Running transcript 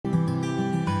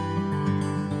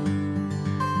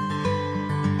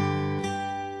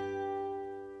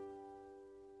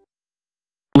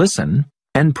Listen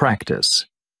and practice.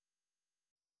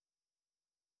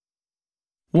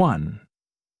 1.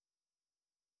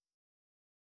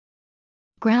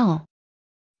 Growl.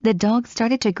 The dog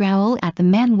started to growl at the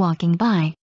man walking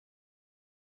by.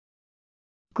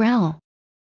 Growl.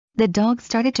 The dog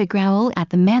started to growl at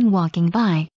the man walking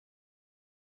by.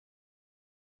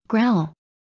 Growl.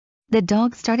 The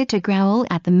dog started to growl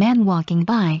at the man walking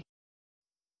by.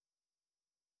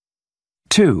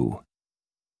 2.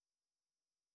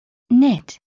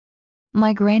 Knit.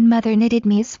 My grandmother knitted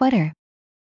me a sweater.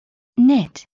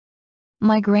 Knit.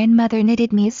 My grandmother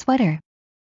knitted me a sweater.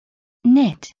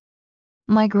 Knit.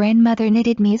 My grandmother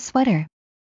knitted me a sweater.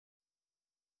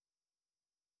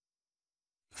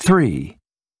 3.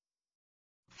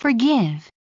 Forgive.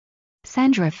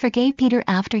 Sandra forgave Peter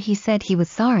after he said he was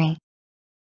sorry.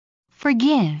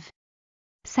 Forgive.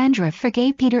 Sandra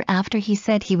forgave Peter after he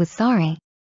said he was sorry.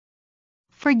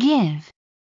 Forgive.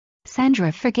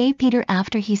 Sandra forgave Peter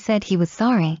after he said he was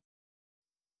sorry.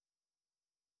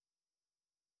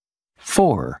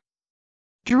 4.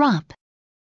 Drop.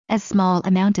 A small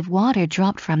amount of water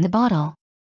dropped from the bottle.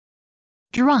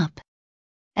 Drop.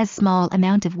 A small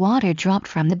amount of water dropped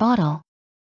from the bottle.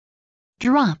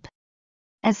 Drop.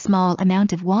 A small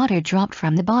amount of water dropped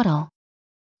from the bottle.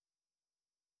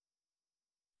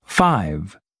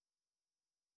 5.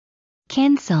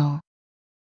 Cancel.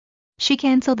 She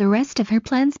canceled the rest of her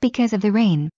plans because of the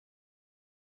rain.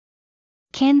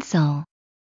 Cancel.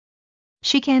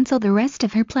 She canceled the rest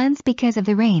of her plans because of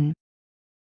the rain.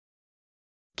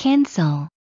 Cancel.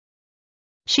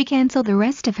 She canceled the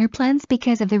rest of her plans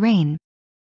because of the rain.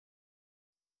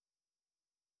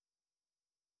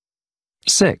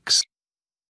 6.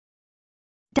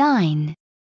 Dine.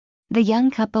 The young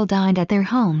couple dined at their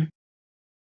home.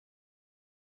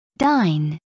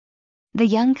 Dine. The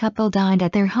young couple dined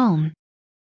at their home.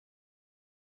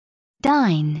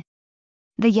 Dine.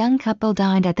 The young couple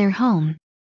dined at their home.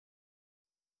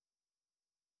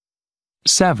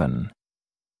 7.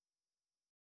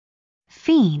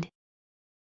 Feed.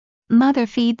 Mother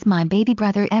feeds my baby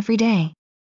brother every day.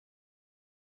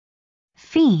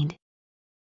 Feed.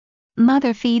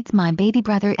 Mother feeds my baby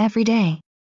brother every day.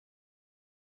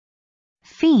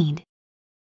 Feed.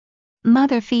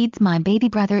 Mother feeds my baby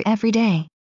brother every day.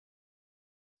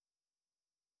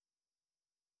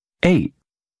 8.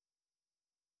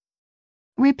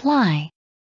 Reply.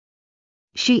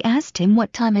 She asked him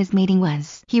what time his meeting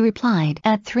was. He replied,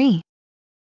 at 3.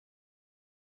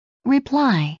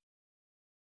 Reply.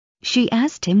 She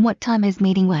asked him what time his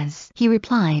meeting was. He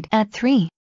replied, at 3.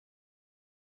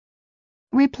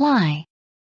 Reply.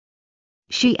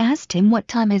 She asked him what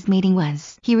time his meeting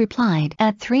was. He replied,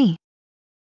 at 3.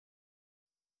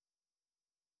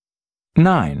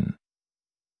 9.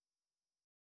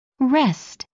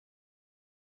 Rest.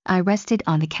 I rested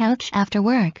on the couch after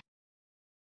work.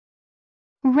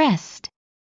 Rest.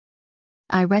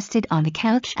 I rested on the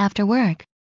couch after work.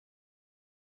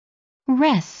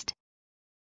 Rest.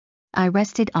 I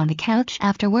rested on the couch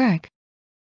after work.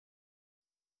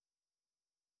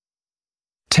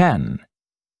 10.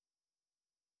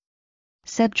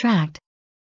 Subtract.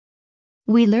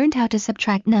 We learned how to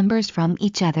subtract numbers from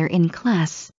each other in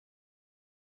class.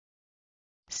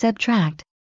 Subtract.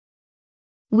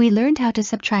 We learned how to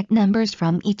subtract numbers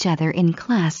from each other in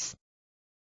class.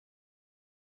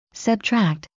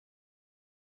 Subtract.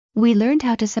 We learned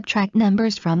how to subtract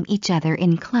numbers from each other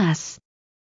in class.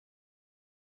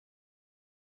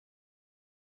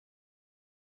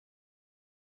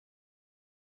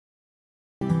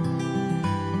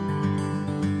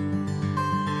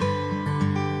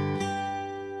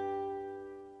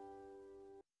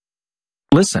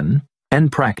 Listen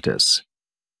and practice.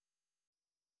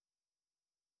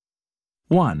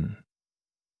 1.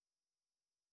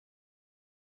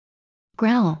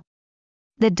 Growl.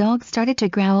 The dog started to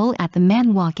growl at the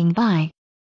man walking by.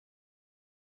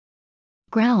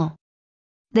 Growl.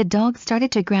 The dog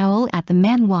started to growl at the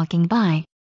man walking by.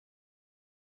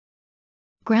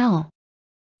 Growl.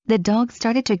 The dog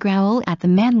started to growl at the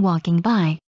man walking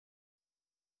by.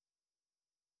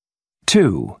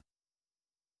 2.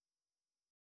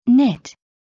 Knit.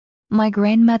 My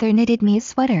grandmother knitted me a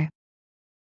sweater.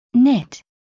 Knit.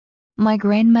 My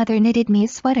grandmother knitted me a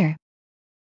sweater.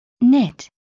 Knit.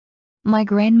 My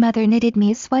grandmother knitted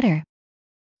me a sweater.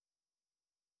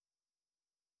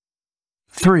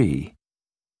 3.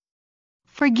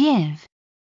 Forgive.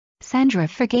 Sandra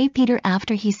forgave Peter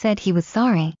after he said he was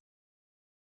sorry.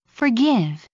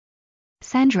 Forgive.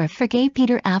 Sandra forgave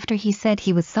Peter after he said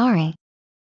he was sorry.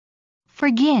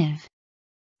 Forgive.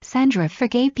 Sandra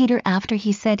forgave Peter after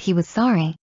he said he was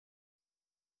sorry.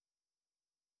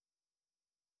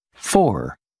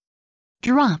 4.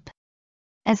 Drop.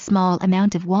 A small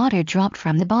amount of water dropped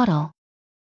from the bottle.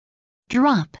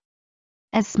 Drop.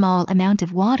 A small amount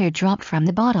of water dropped from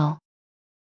the bottle.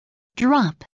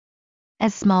 Drop. A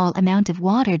small amount of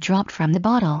water dropped from the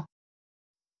bottle.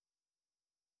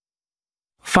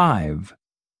 5.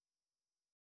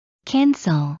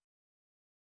 Cancel.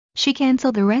 She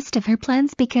canceled the rest of her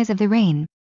plans because of the rain.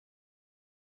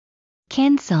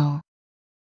 Cancel.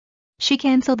 She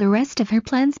canceled the rest of her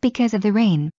plans because of the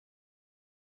rain.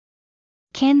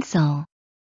 Cancel.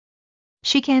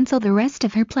 She canceled the rest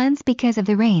of her plans because of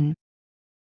the rain.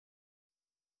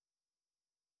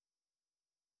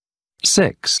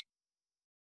 6.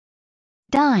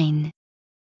 Dine.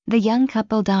 The young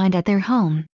couple dined at their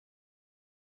home.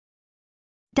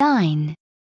 Dine.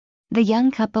 The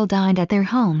young couple dined at their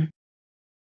home.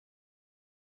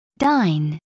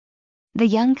 Dine. The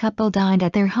young couple dined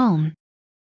at their home.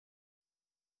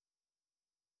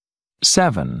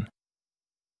 7.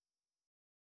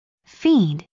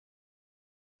 Feed.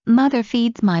 Mother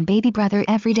feeds my baby brother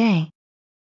every day.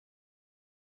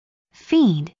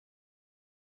 Feed.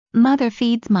 Mother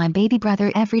feeds my baby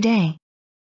brother every day.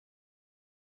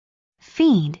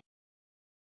 Feed.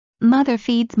 Mother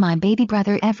feeds my baby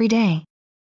brother every day.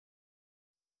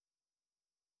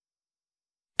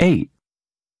 8.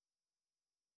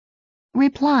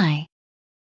 Reply.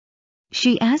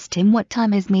 She asked him what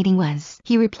time his meeting was.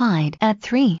 He replied, at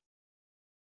 3.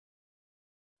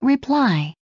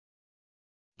 Reply.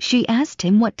 She asked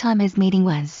him what time his meeting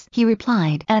was. He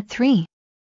replied, at 3.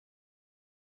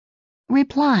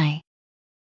 Reply.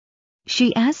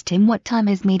 She asked him what time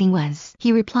his meeting was.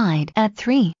 He replied, at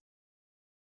 3.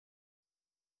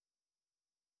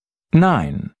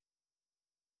 9.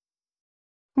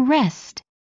 Rest.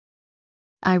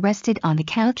 I rested on the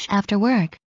couch after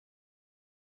work.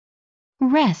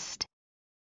 Rest.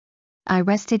 I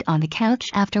rested on the couch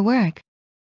after work.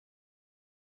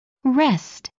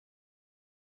 Rest.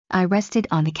 I rested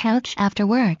on the couch after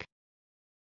work.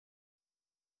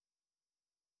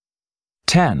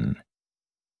 10.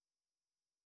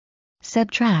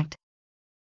 Subtract.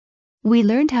 We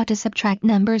learned how to subtract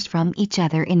numbers from each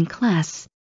other in class.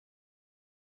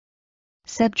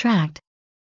 Subtract.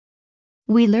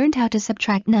 We learned how to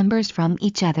subtract numbers from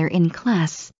each other in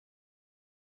class.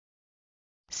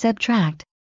 Subtract.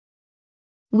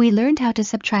 We learned how to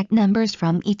subtract numbers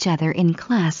from each other in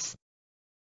class.